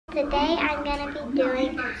Today I'm gonna be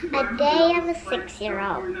doing a day of a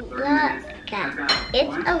 6-year-old. Look,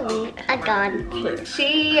 it's a week gone too.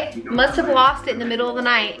 She must have lost it in the middle of the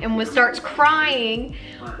night and starts crying.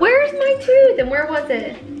 Where's my tooth? And where was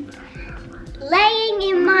it? Laying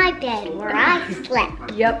in my bed where I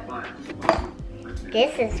slept. Yep.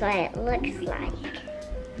 This is what it looks like.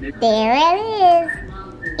 There it is.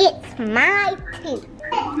 It's my tooth.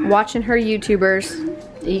 Watching her YouTubers,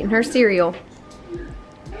 eating her cereal.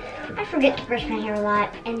 I forget to brush my hair a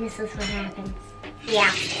lot, and this is what happens. Yeah,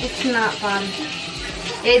 it's not fun.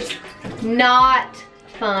 It's not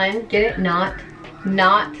fun. Get it? Not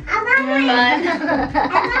fun.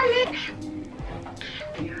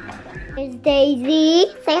 Here's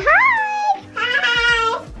Daisy. Say hi.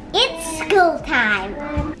 Hi. It's school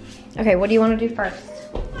time. Okay, what do you want to do first?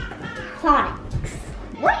 Phonics.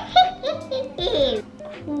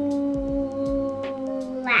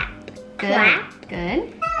 Clap. Clap.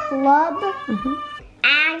 Good. Club.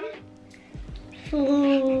 Ag.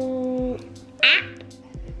 Flu. App.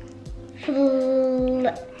 Flu.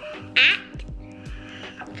 Act.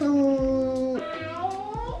 Flu.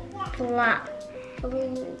 Flop.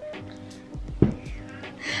 Flu.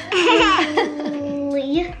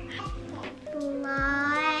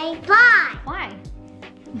 Fly. Fly. Why?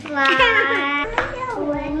 Fly.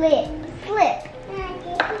 Flip.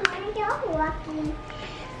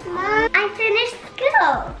 I finished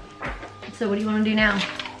school. So what do you want to do now?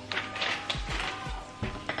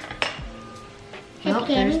 Oh,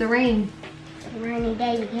 there's the rain. Rainy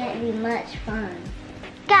day can't be much fun.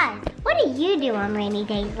 Guys, what do you do on rainy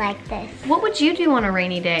days like this? What would you do on a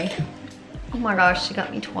rainy day? Oh my gosh, she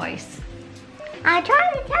got me twice. I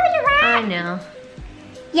tried to tell you that. I know.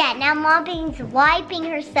 Yeah, now Mommy's wiping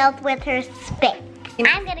herself with her spit.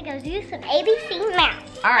 I'm gonna go do some ABC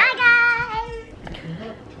math. All right. Bye, guys.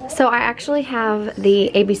 So I actually have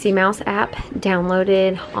the ABC Mouse app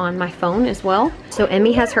downloaded on my phone as well. So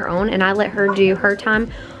Emmy has her own and I let her do her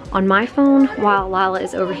time on my phone while Lylah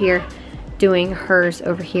is over here doing hers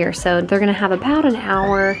over here. So they're gonna have about an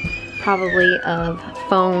hour probably of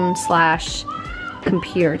phone /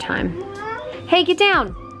 computer time. Hey, get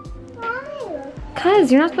down.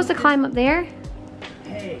 Cuz you're not supposed to climb up there.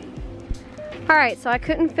 Hey. All right, so I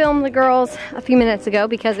couldn't film the girls a few minutes ago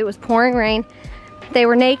because it was pouring rain. They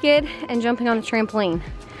were naked and jumping on the trampoline.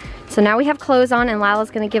 So now we have clothes on and Lylah's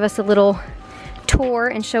gonna give us a little tour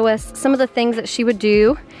and show us some of the things that she would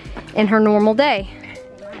do in her normal day.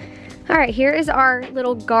 All right, here is our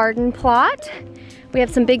little garden plot. We have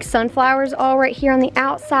some big sunflowers all right here on the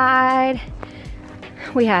outside.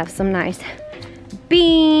 We have some nice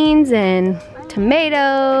beans and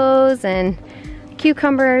tomatoes and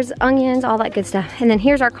cucumbers, onions, all that good stuff. And then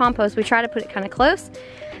here's our compost. We try to put it kind of close.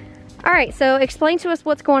 All right, so explain to us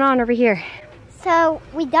what's going on over here. So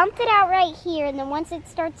we dumped it out right here, and then once it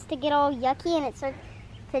starts to get all yucky and it starts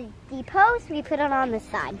to depost, we put it on the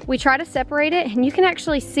side. We try to separate it, and you can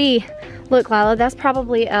actually see, look Lylah, that's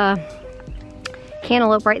probably a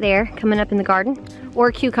cantaloupe right there coming up in the garden, or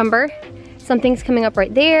a cucumber. Something's coming up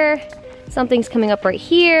right there. Something's coming up right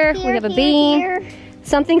here. We have a bean. Here.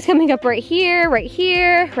 Something's coming up right here, right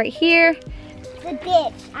here, right here. The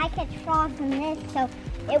ditch. I catch frogs in this, so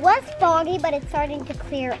it was foggy, but it's starting to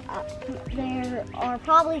clear up. There are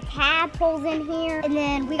probably tadpoles in here, and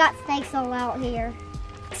then we got snakes all out here.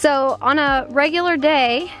 So on a regular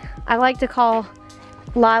day, I like to call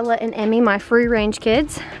Lylah and Emmy my free range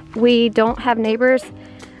kids. We don't have neighbors.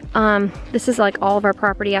 This is like all of our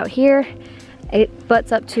property out here. It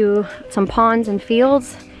butts up to some ponds and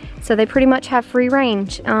fields, so they pretty much have free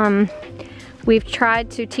range. We've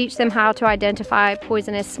tried to teach them how to identify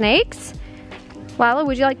poisonous snakes. Lylah,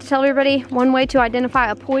 would you like to tell everybody one way to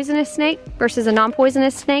identify a poisonous snake versus a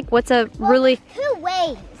non-poisonous snake? What's a really... There's 2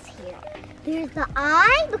 ways here. There's the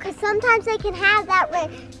eye, because sometimes they can have that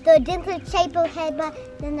the dented shape of head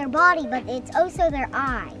than their body, but it's also their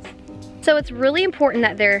eyes. So it's really important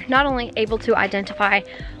that they're not only able to identify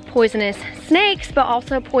poisonous snakes, but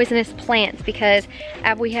also poisonous plants, because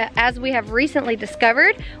as we have recently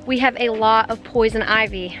discovered, we have a lot of poison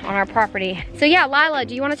ivy on our property. So yeah, Lylah,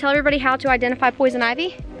 do you want to tell everybody how to identify poison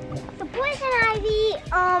ivy? The poison ivy,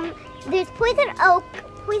 there's poison oak,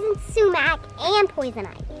 poison sumac, and poison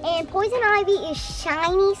ivy. And poison ivy is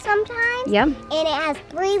shiny sometimes. Yep. And it has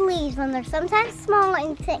 3 leaves, and they're sometimes small,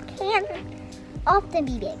 and it can often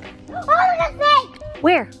be big. Oh, look at that snake!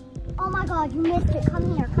 Where? Oh my God, you missed it.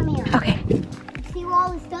 Come here, come here. Okay. See where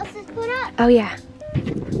all this dust is put up? Oh yeah.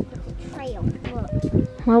 Trail,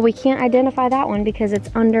 look. Well, we can't identify that one because it's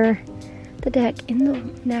under the deck in the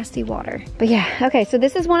nasty water. But yeah, okay, so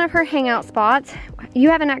this is one of her hangout spots. You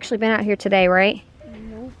haven't actually been out here today, right?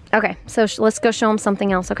 Nope. Okay, so let's go show them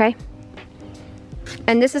something else, okay?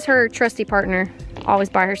 And this is her trusty partner, always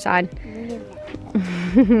by her side.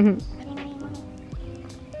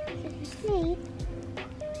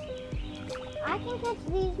 I can catch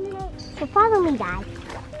these minutes. So follow me, guys.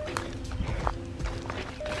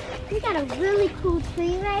 We got a really cool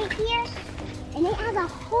tree right here, and it has a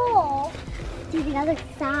hole to the other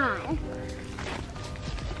side.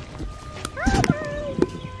 Hi,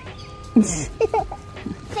 guys.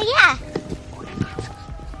 So yeah,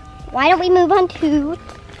 why don't we move on to?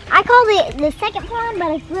 I call it the second pond,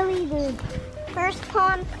 but it's really the first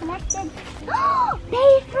pond connected. Oh,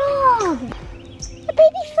 baby frog! A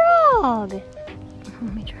baby frog!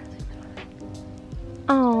 Let me try this.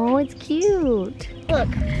 Oh, it's cute. Look,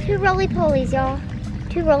 2 roly-polies, y'all.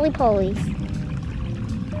 2 roly-polies.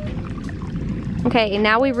 Okay, and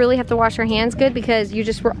now we really have to wash our hands good because you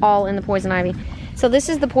just were all in the poison ivy. So this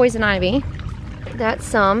is the poison ivy. That's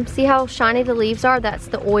some. See how shiny the leaves are? That's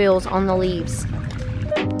the oils on the leaves.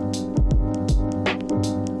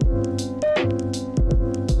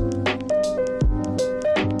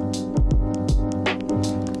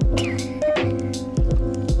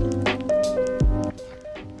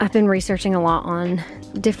 I've been researching a lot on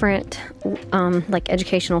different like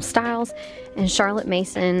educational styles, and Charlotte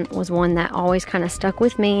Mason was one that always kind of stuck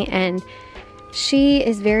with me, and she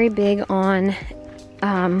is very big on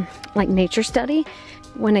like nature study.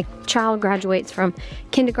 When a child graduates from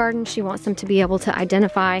kindergarten, she wants them to be able to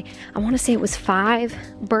identify, I want to say it was 5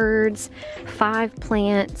 birds, 5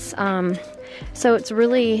 plants. So it's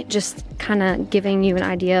really just kind of giving you an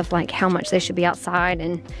idea of like how much they should be outside,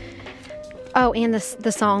 and oh, and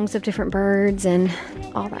the songs of different birds and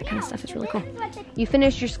all that kind of stuff is really cool. You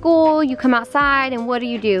finish your school, you come outside, and what do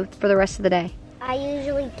you do for the rest of the day? I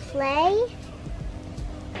usually play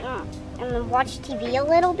and then watch TV a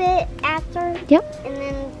little bit after. Yep. And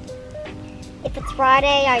then if it's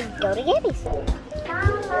Friday, I go to Gabby's.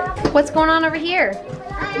 What's going on over here?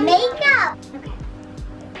 Makeup! Okay.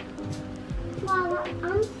 Mama,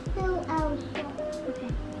 I'm still out. Okay.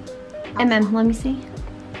 MM, let me see.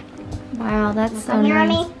 Wow, that's so Hear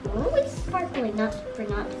nice. me? Always sparkly, not to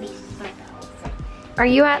be sparkly. Are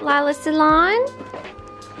you at Lylah's salon?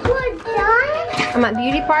 We're done? I'm at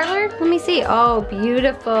beauty parlor? Let me see. Oh,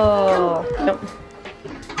 beautiful. Nope.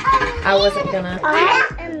 I wasn't gonna. I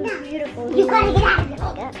am beautiful. You gotta get out of the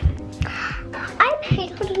makeup. I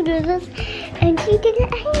paid her to do this, and she did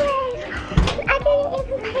it anyways. I didn't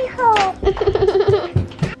even pay her.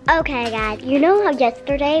 Okay, guys. You know how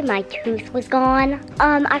yesterday my tooth was gone?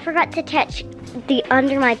 I forgot to touch the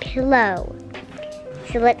under my pillow.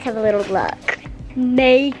 So let's have a little look.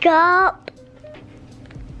 Makeup.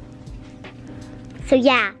 So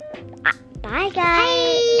yeah. Bye, guys.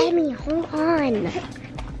 Hey. Emmy, hold on.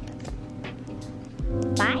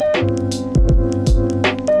 Bye.